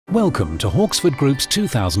Welcome to Hawksford Group's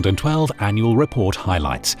 2012 Annual Report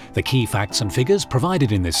Highlights. The key facts and figures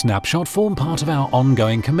provided in this snapshot form part of our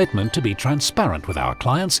ongoing commitment to be transparent with our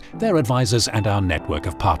clients, their advisors and our network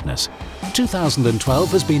of partners.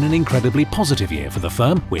 2012 has been an incredibly positive year for the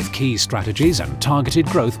firm, with key strategies and targeted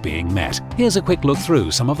growth being met. Here's a quick look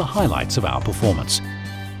through some of the highlights of our performance.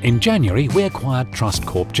 In January, we acquired Trust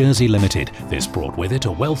Corp Jersey Limited. This brought with it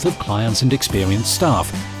a wealth of clients and experienced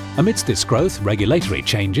staff. Amidst this growth, regulatory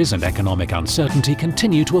changes and economic uncertainty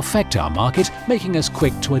continue to affect our market, making us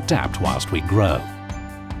quick to adapt whilst we grow.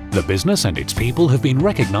 The business and its people have been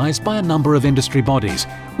recognised by a number of industry bodies.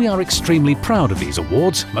 We are extremely proud of these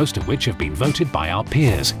awards, most of which have been voted by our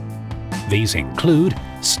peers. These include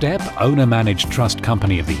STEP Owner Managed Trust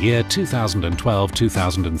Company of the Year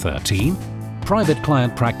 2012-2013, Private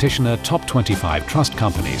Client Practitioner Top 25 Trust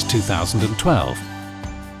Companies 2012,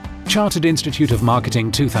 Chartered Institute of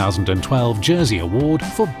Marketing 2012 Jersey Award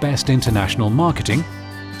for Best International Marketing,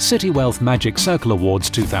 City Wealth Magic Circle Awards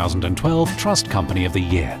 2012 Trust Company of the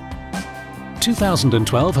Year.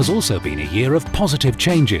 2012 has also been a year of positive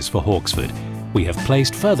changes for Hawksford. We have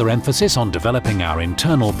placed further emphasis on developing our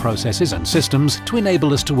internal processes and systems to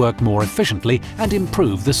enable us to work more efficiently and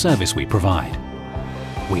improve the service we provide.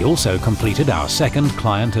 We also completed our second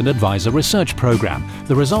client and advisor research program,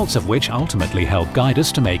 the results of which ultimately help guide us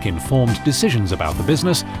to make informed decisions about the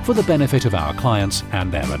business for the benefit of our clients and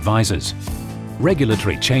their advisors.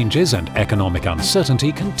 Regulatory changes and economic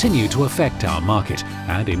uncertainty continue to affect our market,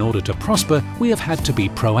 and in order to prosper, we have had to be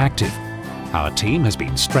proactive. Our team has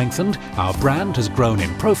been strengthened, our brand has grown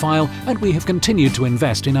in profile, and we have continued to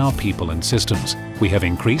invest in our people and systems. We have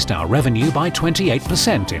increased our revenue by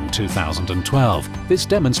 28% in 2012. This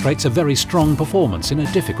demonstrates a very strong performance in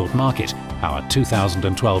a difficult market. Our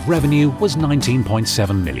 2012 revenue was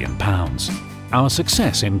 £19.7 million. Our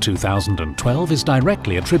success in 2012 is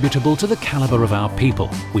directly attributable to the caliber of our people.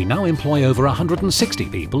 We now employ over 160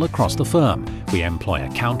 people across the firm. We employ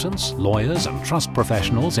accountants, lawyers and trust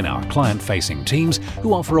professionals in our client-facing teams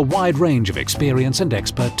who offer a wide range of experience and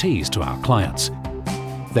expertise to our clients.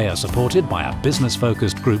 They are supported by a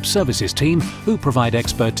business-focused group services team who provide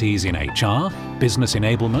expertise in HR, business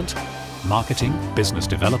enablement, marketing, business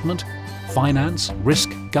development, finance, risk,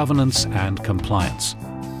 governance and compliance.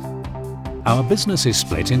 Our business is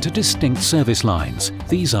split into distinct service lines.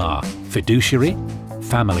 These are fiduciary,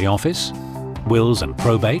 family office, wills and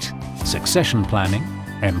probate, succession planning,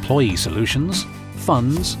 employee solutions,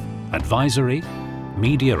 funds, advisory,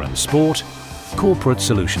 media and sport, corporate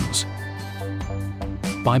solutions.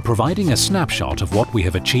 By providing a snapshot of what we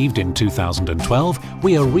have achieved in 2012,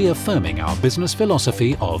 we are reaffirming our business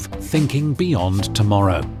philosophy of thinking beyond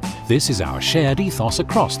tomorrow. This is our shared ethos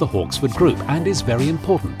across the Hawksford Group and is very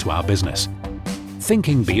important to our business.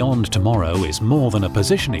 Thinking beyond tomorrow is more than a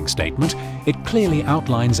positioning statement. It clearly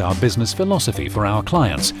outlines our business philosophy for our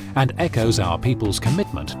clients and echoes our people's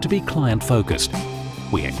commitment to be client-focused.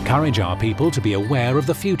 We encourage our people to be aware of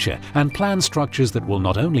the future and plan structures that will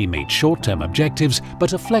not only meet short-term objectives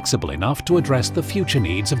but are flexible enough to address the future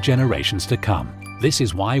needs of generations to come. This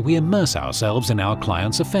is why we immerse ourselves in our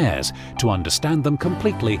clients' affairs, to understand them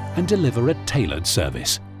completely and deliver a tailored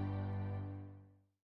service.